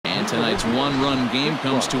Tonight's one-run game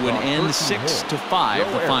comes to an end, 6-5 the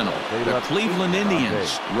final. The Cleveland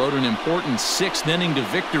Indians rode an important 6th inning to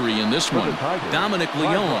victory in this one. Dominic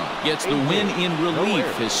Leone gets the win in relief,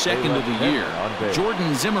 his 2nd of the year.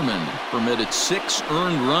 Jordan Zimmerman permitted 6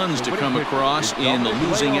 earned runs to come across in the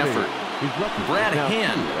losing effort. Brad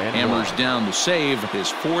Hand hammers down the save, his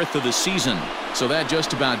 4th of the season. So that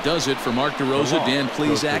just about does it for Mark DeRosa, Dan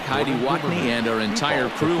Plesac, Heidi Watney, and our entire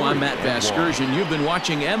crew. I'm Matt Vasgersian. You've been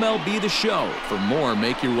watching MLB The Show. For more,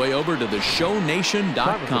 make your way over to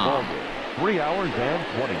theshownation.com. 3 hours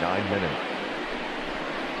and 29 minutes.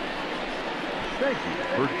 Thank you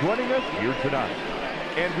for joining us here tonight.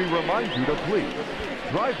 And we remind you to please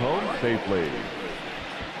drive home safely.